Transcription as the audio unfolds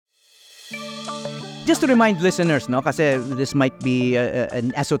Just to remind listeners, no, kasi this might be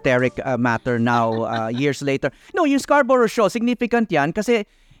an esoteric matter now, years later. No, yung Scarborough Shoal, significant yan kasi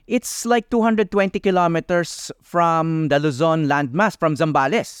it's like 220 kilometers from the Luzon landmass, from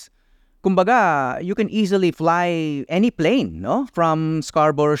Zambales. Kumbaga, you can easily fly any plane, no, from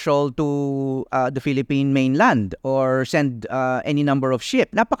Scarborough Shoal to the Philippine mainland or send any number of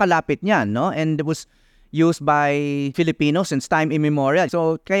ship. Napakalapit niyan, no? And it was used by Filipinos since time immemorial.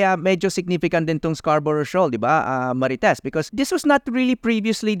 So, kaya medyo significant din tong Scarborough Shoal, di ba, Marites? Because this was not really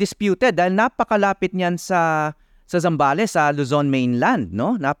previously disputed dahil napakalapit niyan sa Zambales, sa Luzon mainland,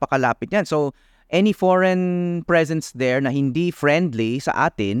 no? Napakalapit niyan. So, any foreign presence there na hindi friendly sa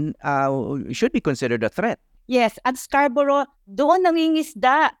atin should be considered a threat. Yes, at Scarborough, doon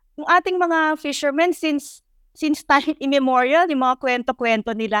nangingisda yung ating mga fishermen since time immemorial, yung mga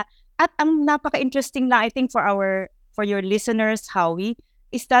kwento-kwento nila. At ang napaka-interesting na, I think, for your listeners, Howie,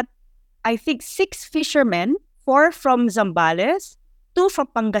 is that I think 6 fishermen, 4 from Zambales, 2 from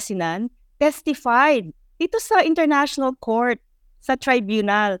Pangasinan, testified dito sa international court, sa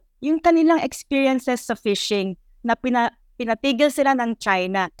tribunal, yung kanilang experiences sa fishing na pinatigil sila ng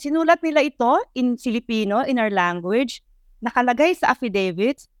China. Sinulat nila ito in Filipino, in our language, nakalagay sa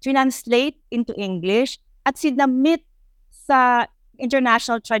affidavits, translate into English, at sinamit sa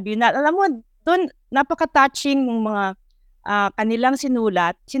international tribunal. Alam mo, doon napaka-touching ng mga kanilang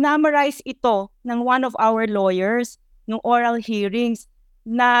sinulat. Sinamarize ito ng one of our lawyers ng oral hearings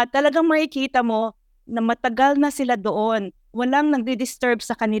na talagang makikita mo na matagal na sila doon. Walang nagdi-disturb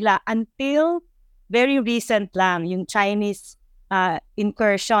sa kanila until very recent lang, yung Chinese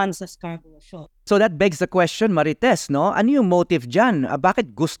incursion sa Scarborough Shoal. So that begs the question, Marites, no? Ano yung motive dyan?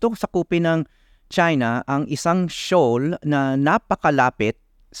 Bakit gusto sakupin ng China ang isang shoal na napakalapit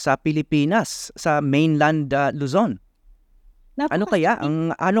sa Pilipinas, sa mainland Luzon? Ano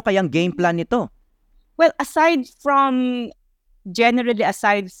kayang game plan nito? Well, aside from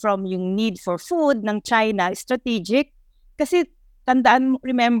yung need for food ng China, strategic, kasi tandaan,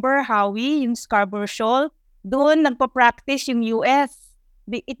 remember, Howie, yung Scarborough Shoal, doon nagpa-practice yung US.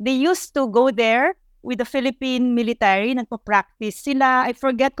 They used to go there with the Philippine military, nagpa-practice sila. I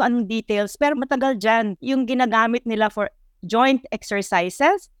forget kung anong details, pero matagal dyan yung ginagamit nila for joint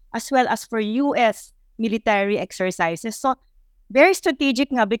exercises as well as for US military exercises. So, very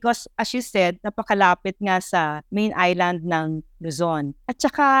strategic nga because, as you said, napakalapit nga sa main island ng Luzon. At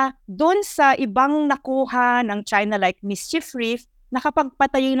saka, doon sa ibang nakuha ng China like Mischief Reef,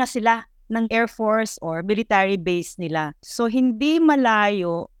 nakapagpatayo na sila ng Air Force or military base nila. So, hindi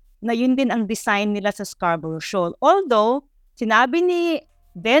malayo na yun din ang design nila sa Scarborough Shoal. Although, sinabi ni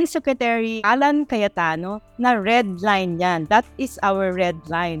then Secretary Alan Cayetano na red line yan. That is our red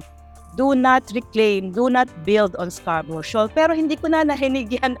line. Do not reclaim, do not build on Scarborough Shoal. Pero hindi ko na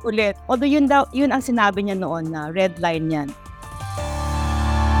narinig yan ulit. Although yun ang sinabi niya noon na red line yan.